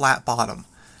very flat bottom,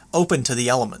 open to the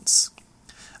elements.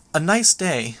 A nice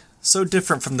day, so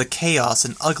different from the chaos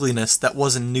and ugliness that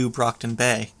was in New Brockton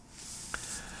Bay.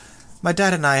 My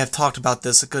dad and I have talked about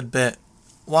this a good bit.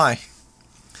 Why?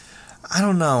 I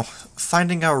don't know.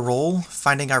 Finding our role?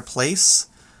 Finding our place?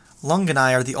 Lung and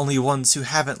I are the only ones who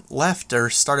haven't left or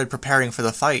started preparing for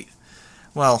the fight.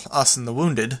 Well, us and the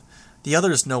wounded. The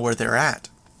others know where they're at.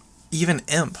 Even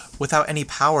Imp, without any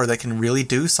power that can really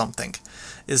do something,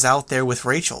 is out there with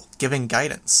Rachel, giving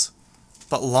guidance.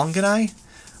 But Lung and I?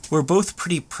 We're both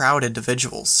pretty proud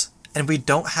individuals, and we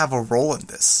don't have a role in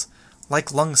this.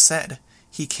 Like Lung said,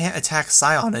 he can't attack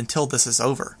Scion until this is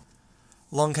over.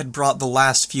 Lung had brought the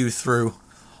last few through.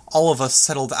 All of us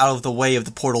settled out of the way of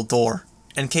the portal door,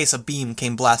 in case a beam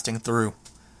came blasting through.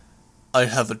 I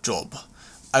have a job.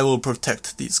 I will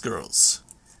protect these girls.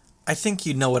 I think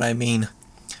you know what I mean.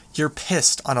 You're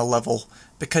pissed on a level,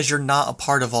 because you're not a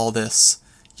part of all this.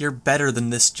 You're better than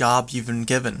this job you've been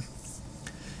given.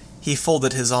 He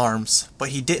folded his arms, but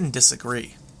he didn't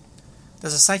disagree.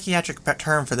 There's a psychiatric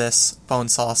term for this,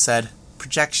 Bonesaw said.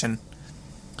 Projection.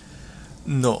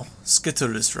 No,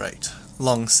 Skitter is right,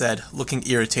 Lung said, looking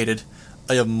irritated.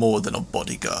 I am more than a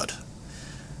bodyguard.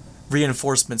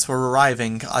 Reinforcements were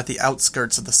arriving at the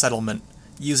outskirts of the settlement,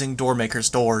 using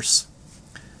Doormaker's doors.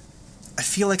 I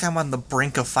feel like I'm on the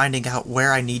brink of finding out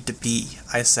where I need to be,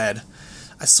 I said.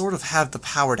 I sort of have the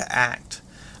power to act.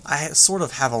 I sort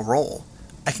of have a role.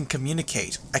 I can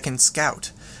communicate. I can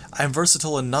scout. I'm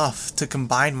versatile enough to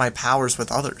combine my powers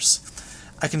with others.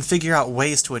 I can figure out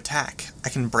ways to attack. I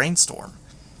can brainstorm.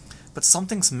 But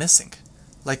something's missing.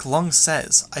 Like Lung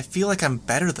says, I feel like I'm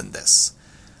better than this.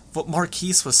 What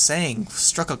Marquise was saying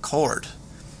struck a chord.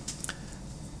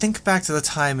 Think back to the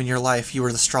time in your life you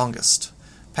were the strongest,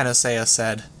 Panacea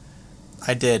said.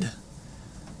 I did.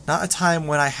 Not a time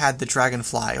when I had the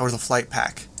Dragonfly or the Flight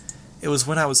Pack. It was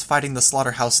when I was fighting the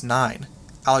Slaughterhouse 9,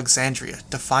 Alexandria,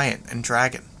 Defiant, and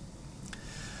Dragon.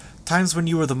 Times when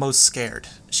you were the most scared,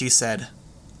 she said.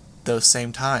 Those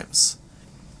same times.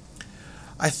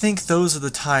 I think those are the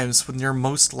times when you're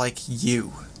most like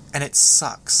you. And it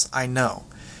sucks, I know.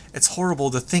 It's horrible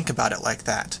to think about it like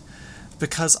that.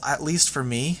 Because, at least for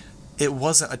me, it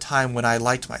wasn't a time when I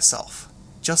liked myself.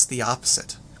 Just the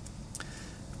opposite.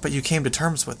 But you came to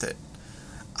terms with it.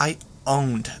 I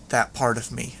owned that part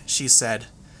of me, she said,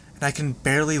 and I can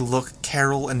barely look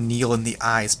Carol and Neil in the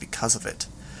eyes because of it.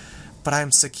 But I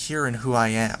am secure in who I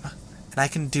am, and I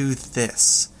can do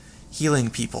this, healing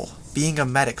people, being a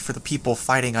medic for the people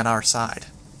fighting on our side.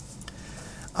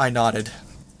 I nodded.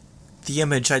 The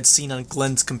image I'd seen on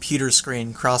Glenn's computer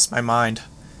screen crossed my mind.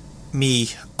 Me,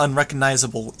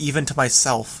 unrecognizable even to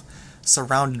myself,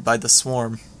 surrounded by the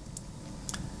swarm.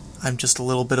 I'm just a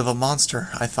little bit of a monster,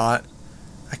 I thought.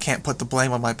 I can't put the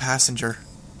blame on my passenger.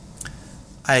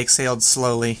 I exhaled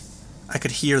slowly. I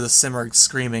could hear the Simurgh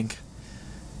screaming.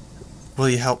 Will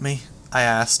you help me? I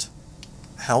asked.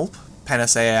 Help?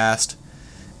 Panacea asked.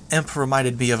 Imp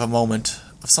reminded me of a moment,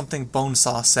 of something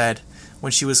Bonesaw said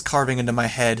when she was carving into my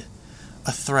head.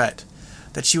 A threat.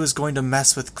 That she was going to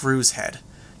mess with Gru's head.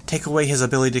 Take away his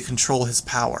ability to control his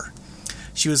power.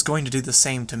 She was going to do the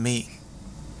same to me.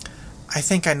 I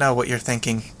think I know what you're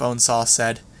thinking, Bonesaw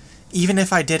said. Even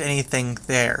if I did anything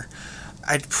there,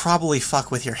 I'd probably fuck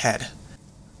with your head.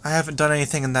 I haven't done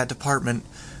anything in that department,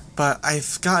 but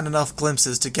I've gotten enough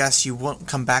glimpses to guess you won't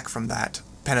come back from that,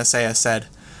 Panacea said.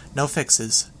 No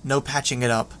fixes, no patching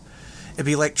it up. It'd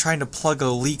be like trying to plug a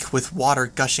leak with water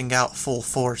gushing out full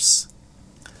force.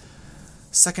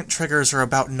 Second triggers are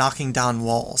about knocking down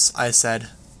walls, I said.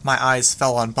 My eyes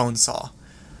fell on Bonesaw.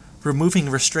 Removing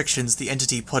restrictions the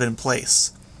entity put in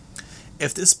place.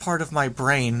 If this part of my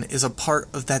brain is a part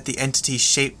of that the entity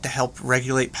shaped to help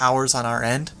regulate powers on our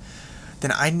end,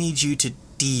 then I need you to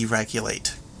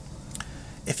deregulate.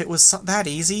 If it was that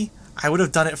easy, I would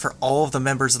have done it for all of the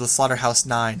members of the Slaughterhouse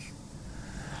 9.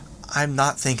 I'm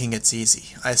not thinking it's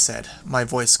easy, I said, my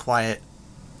voice quiet.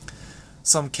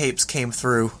 Some capes came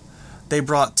through. They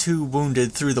brought 2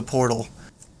 wounded through the portal,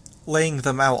 laying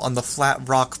them out on the flat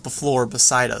rock floor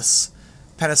beside us.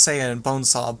 Panacea and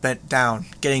Bonesaw bent down,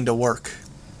 getting to work.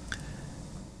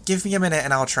 Give me a minute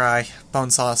and I'll try,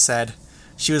 Bonesaw said.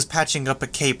 She was patching up a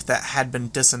cape that had been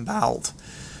disemboweled.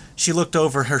 She looked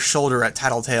over her shoulder at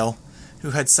Tattletale,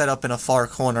 who had set up in a far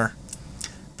corner.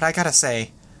 But I gotta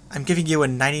say, I'm giving you a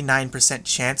 99%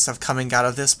 chance of coming out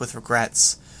of this with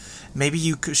regrets. Maybe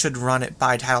you should run it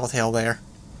by Tattletale there.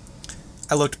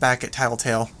 I looked back at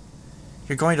Tattletale.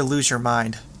 You're going to lose your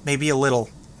mind. Maybe a little,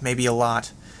 maybe a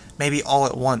lot. Maybe all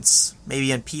at once,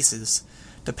 maybe in pieces.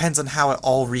 Depends on how it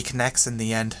all reconnects in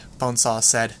the end, Bonesaw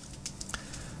said.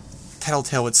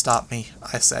 Tattletale would stop me,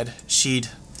 I said. She'd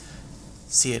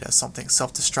see it as something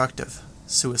self-destructive,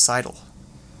 suicidal.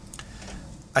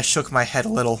 I shook my head a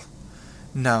little.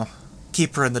 No,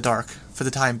 keep her in the dark, for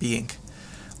the time being.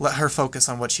 Let her focus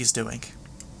on what she's doing.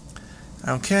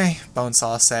 Okay,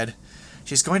 Bonesaw said.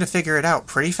 She's going to figure it out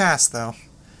pretty fast, though.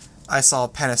 I saw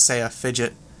Panacea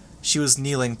fidget. She was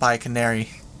kneeling by Canary.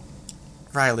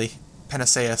 Riley,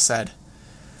 Panacea said.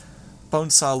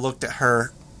 Bonesaw looked at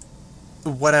her.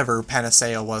 Whatever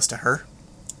Panacea was to her.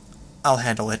 I'll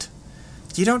handle it.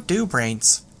 You don't do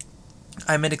brains.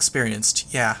 I'm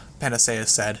inexperienced, yeah, Panacea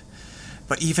said.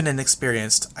 But even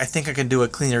inexperienced, I think I can do a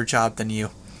cleaner job than you.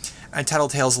 And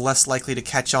Tattletale's less likely to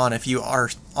catch on if you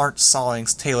aren't sawing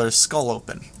Taylor's skull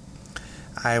open.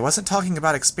 I wasn't talking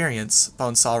about experience,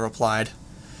 Bonesaw replied.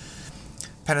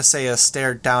 Panacea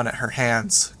stared down at her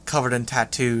hands, covered in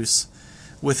tattoos,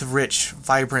 with rich,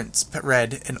 vibrant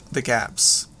red in the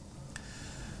gaps.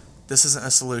 This isn't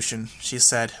a solution, she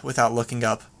said, without looking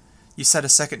up. You said a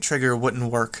second trigger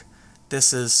wouldn't work.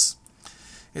 It's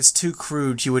too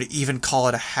crude you would even call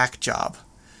it a hack job.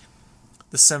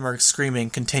 The Simurgh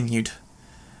screaming continued.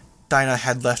 Dinah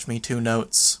had left me 2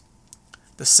 notes.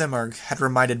 The Simurgh had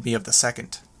reminded me of the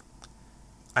second.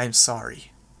 I'm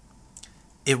sorry.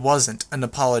 It wasn't an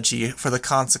apology for the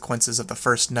consequences of the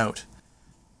first note.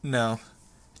 No,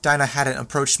 Dinah hadn't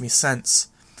approached me since.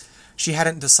 She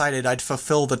hadn't decided I'd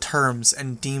fulfill the terms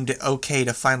and deemed it okay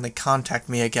to finally contact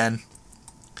me again.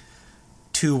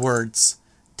 2 words,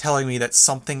 telling me that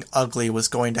something ugly was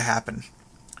going to happen,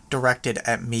 directed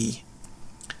at me.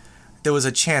 There was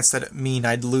a chance that it mean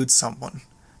I'd lose someone,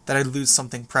 that I'd lose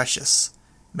something precious.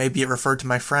 Maybe it referred to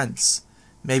my friends.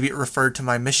 Maybe it referred to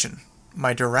my mission,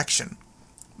 my direction,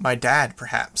 my dad,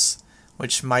 perhaps,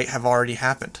 which might have already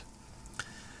happened.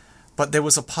 But there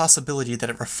was a possibility that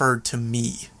it referred to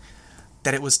me,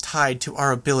 that it was tied to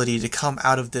our ability to come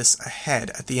out of this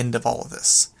ahead at the end of all of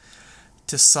this,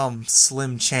 to some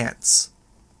slim chance.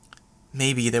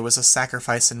 Maybe there was a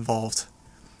sacrifice involved.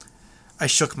 I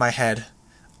shook my head,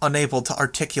 unable to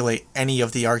articulate any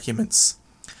of the arguments,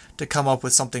 to come up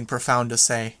with something profound to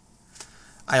say.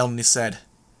 I only said,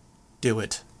 "Do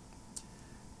it."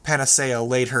 Panacea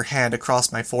laid her hand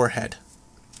across my forehead,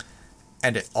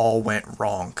 and it all went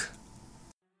wrong.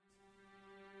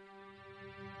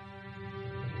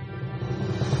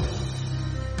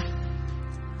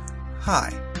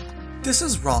 Hi, this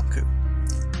is Ronku.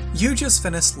 You just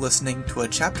finished listening to a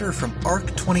chapter from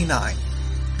Arc 29,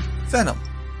 Venom,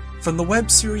 from the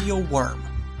web serial Worm,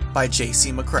 by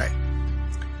J.C. McCrae.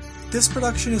 This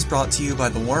production is brought to you by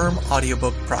the Worm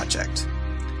Audiobook Project.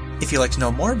 If you'd like to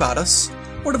know more about us,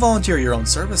 or to volunteer your own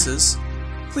services,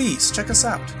 please check us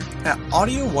out at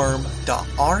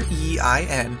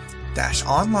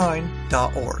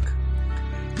audioworm.rein-online.org.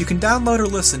 You can download or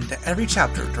listen to every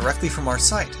chapter directly from our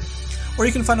site, or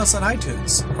you can find us on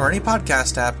iTunes or any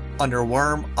podcast app under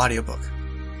Worm Audiobook.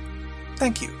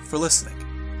 Thank you for listening.